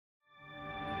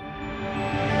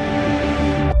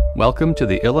Welcome to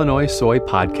the Illinois Soy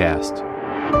Podcast.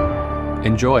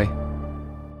 Enjoy.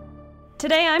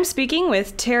 Today I'm speaking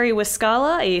with Terry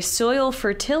Wiscala, a soil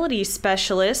fertility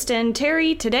specialist. And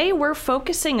Terry, today we're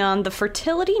focusing on the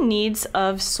fertility needs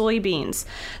of soybeans.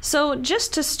 So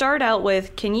just to start out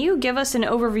with, can you give us an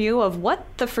overview of what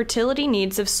the fertility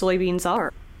needs of soybeans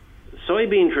are?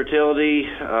 Soybean fertility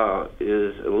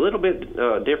is a little bit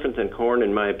different than corn,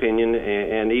 in my opinion,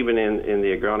 and even in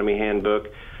the agronomy handbook.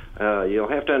 You'll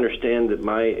have to understand that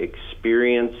my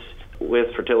experience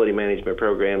with fertility management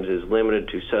programs is limited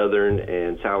to southern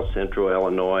and south central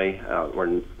Illinois.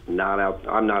 I'm not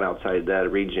outside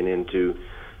that region into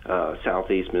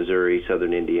southeast Missouri,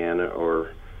 southern Indiana,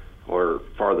 or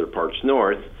farther parts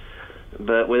north.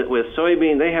 But with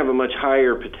soybean, they have a much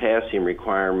higher potassium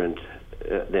requirement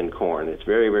than corn. It's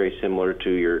very, very similar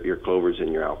to your clovers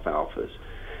and your alfalfas.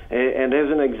 And as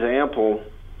an example,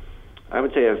 I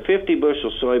would say a 50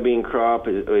 bushel soybean crop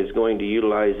is going to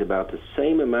utilize about the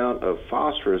same amount of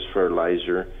phosphorus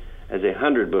fertilizer as a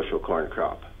 100 bushel corn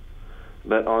crop.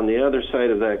 But on the other side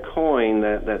of that coin,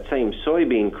 that same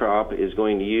soybean crop is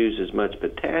going to use as much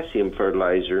potassium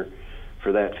fertilizer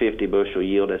for that 50 bushel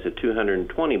yield as a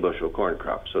 220 bushel corn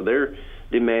crop. So their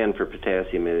demand for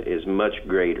potassium is much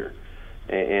greater,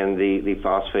 and the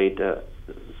phosphate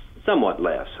somewhat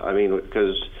less. I mean,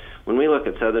 because when we look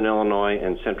at southern Illinois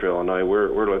and central Illinois,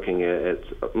 we're looking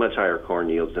at much higher corn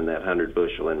yields than that 100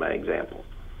 bushel in my example.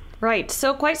 Right,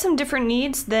 so quite some different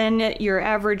needs than your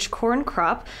average corn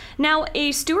crop. Now,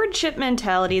 a stewardship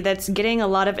mentality that's getting a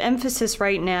lot of emphasis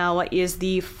right now is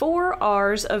the 4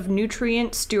 R's of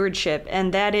nutrient stewardship,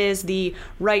 and that is the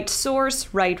right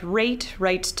source, right rate,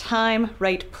 right time,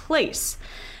 right place.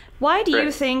 Why do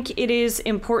you think it is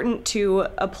important to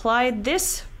apply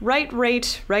this right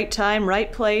rate, right time,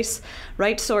 right place,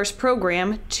 right source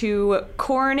program to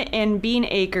corn and bean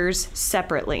acres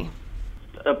separately?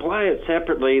 Apply it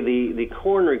separately. The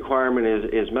corn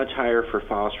requirement is much higher for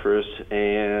phosphorus,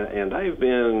 and I've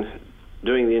been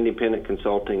doing the independent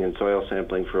consulting and soil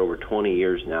sampling for over 20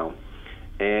 years now.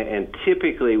 And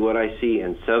typically what I see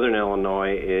in southern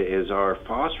Illinois is our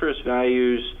phosphorus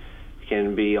values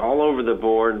can be all over the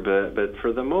board, but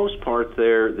for the most part,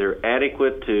 they're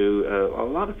adequate to a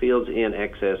lot of fields in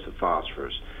excess of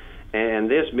phosphorus. And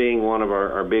this being one of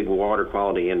our big water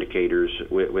quality indicators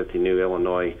with the new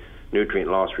Illinois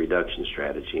nutrient loss reduction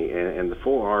strategy, and the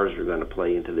 4 R's are going to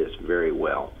play into this very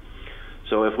well.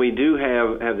 So if we do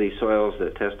have these soils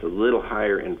that test a little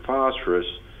higher in phosphorus,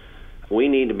 we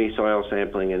need to be soil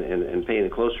sampling and paying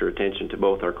closer attention to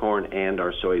both our corn and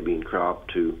our soybean crop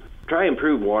to try and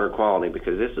improve water quality,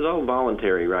 because this is all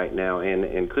voluntary right now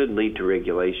and could lead to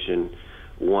regulation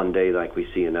one day like we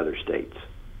see in other states.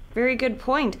 Very good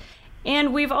point.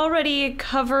 And we've already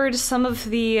covered some of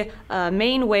the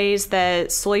main ways that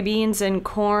soybeans and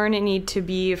corn need to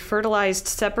be fertilized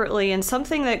separately, and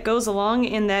something that goes along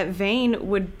in that vein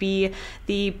would be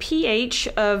the pH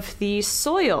of the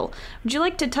soil. Would you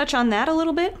like to touch on that a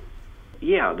little bit?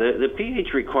 Yeah, the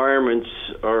pH requirements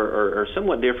are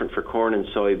somewhat different for corn and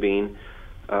soybean.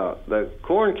 The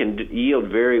corn can yield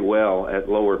very well at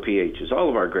lower pHs. All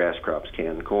of our grass crops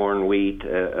can, corn, wheat,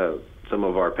 some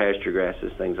of our pasture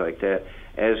grasses, things like that,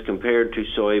 as compared to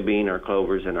soybean, our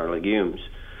clovers, and our legumes.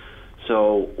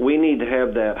 So we need to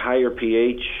have that higher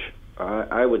pH.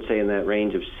 I would say in that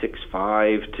range of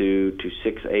 6.5 to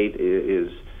 6.8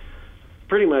 is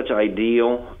pretty much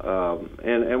ideal,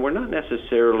 and we're not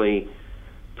necessarily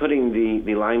putting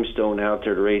the limestone out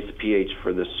there to raise the pH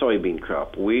for the soybean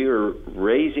crop. We are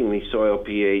raising the soil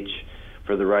pH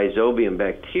for the rhizobium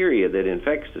bacteria that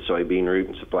infects the soybean root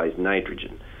and supplies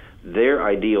nitrogen. Their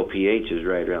ideal pH is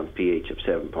right around the pH of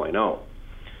 7.0,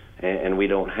 and we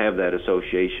don't have that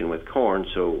association with corn,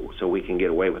 so we can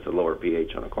get away with a lower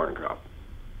pH on a corn crop.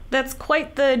 That's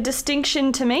quite the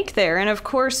distinction to make there, and of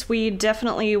course we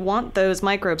definitely want those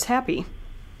microbes happy.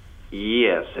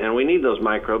 Yes, and we need those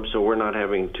microbes so we're not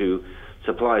having to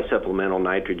supply supplemental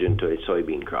nitrogen to a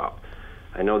soybean crop.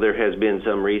 I know there has been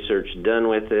some research done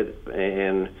with it,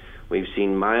 and we've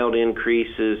seen mild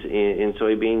increases in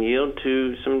soybean yield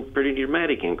to some pretty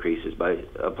dramatic increases by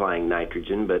applying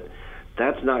nitrogen, but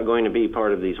that's not going to be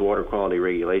part of these water quality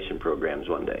regulation programs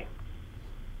one day.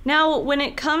 Now, when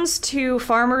it comes to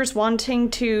farmers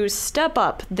wanting to step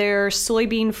up their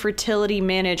soybean fertility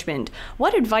management,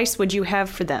 what advice would you have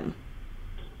for them?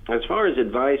 As far as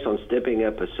advice on stepping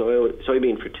up a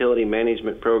soybean fertility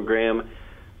management program,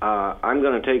 I'm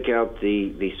going to take out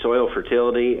the soil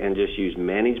fertility and just use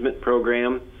management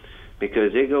program,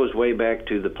 because it goes way back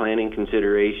to the planning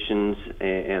considerations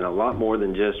and a lot more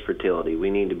than just fertility. We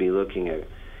need to be looking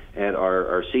at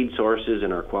our seed sources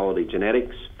and our quality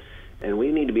genetics. And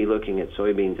we need to be looking at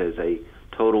soybeans as a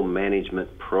total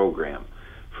management program,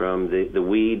 from the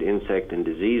weed, insect, and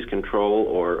disease control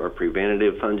or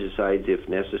preventative fungicides if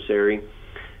necessary.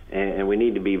 And we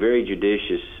need to be very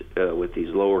judicious with these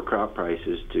lower crop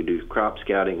prices to do crop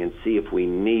scouting and see if we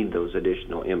need those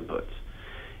additional inputs.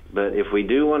 But if we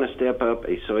do want to step up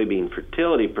a soybean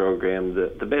fertility program,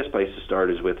 the best place to start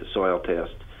is with a soil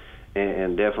test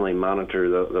and definitely monitor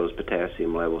those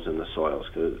potassium levels in the soils,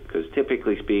 because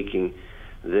typically speaking,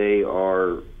 they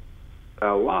are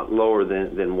a lot lower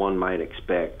than one might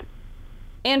expect.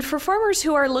 And for farmers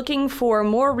who are looking for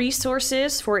more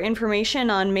resources for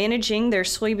information on managing their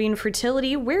soybean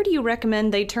fertility, where do you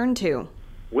recommend they turn to?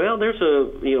 Well, there's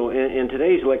in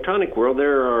today's electronic world,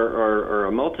 there are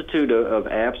a multitude of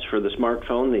apps for the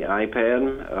smartphone, the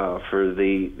iPad. For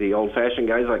the old-fashioned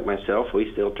guys like myself,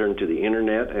 we still turn to the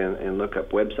internet and look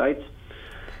up websites.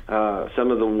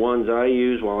 Some of the ones I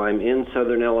use while I'm in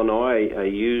Southern Illinois, I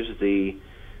use the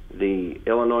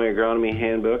Illinois Agronomy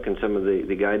Handbook and some of the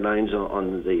guidelines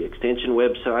on the Extension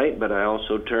website, but I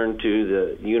also turn to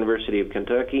the University of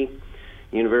Kentucky,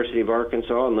 University of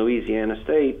Arkansas, and Louisiana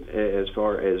State as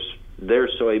far as their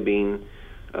soybean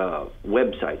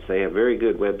websites. They have very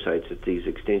good websites at these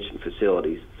extension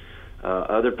facilities.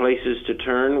 Other places to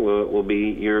turn will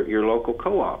be your local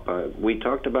co-op. We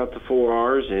talked about the 4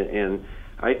 R's, and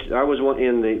I was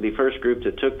in the first group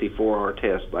that took the 4R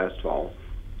test last fall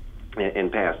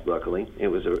and passed, luckily. It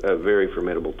was a very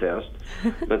formidable test.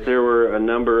 But there were a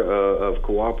number of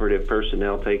cooperative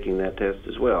personnel taking that test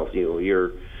as well.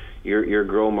 Your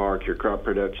Growmark, your Crop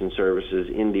Production Services,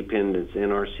 Independence,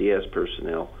 NRCS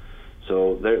personnel.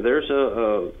 So there's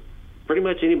pretty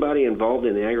much anybody involved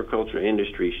in the agriculture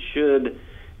industry should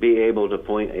be able to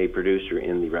point a producer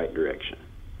in the right direction.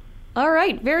 All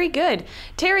right, very good.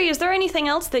 Terry, is there anything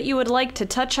else that you would like to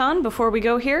touch on before we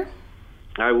go here?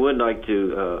 I would like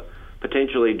to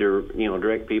potentially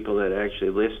direct people that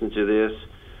actually listen to this.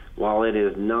 While it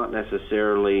is not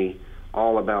necessarily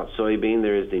all about soybean,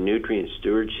 there is the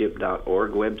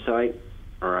nutrientstewardship.org website,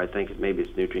 or I think maybe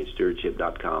it's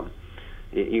nutrientstewardship.com.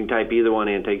 You can type either one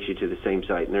in, it takes you to the same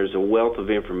site, and there's a wealth of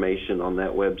information on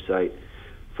that website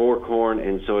for corn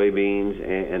and soybeans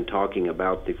and talking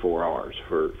about the 4 R's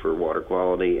for water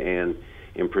quality and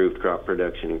improved crop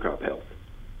production and crop health.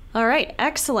 All right,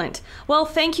 excellent. Well,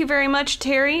 thank you very much,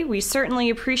 Terry. We certainly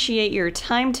appreciate your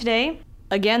time today.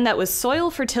 Again, that was Soil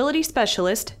Fertility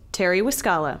Specialist Terry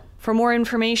Wiscalla. For more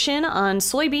information on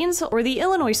soybeans or the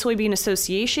Illinois Soybean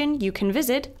Association, you can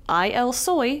visit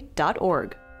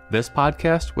ilsoy.org. This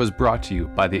podcast was brought to you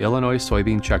by the Illinois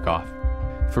Soybean Checkoff.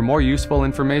 For more useful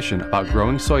information about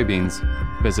growing soybeans,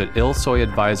 visit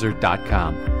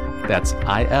ilsoyadvisor.com. That's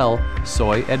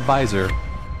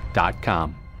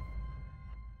ilsoyadvisor.com.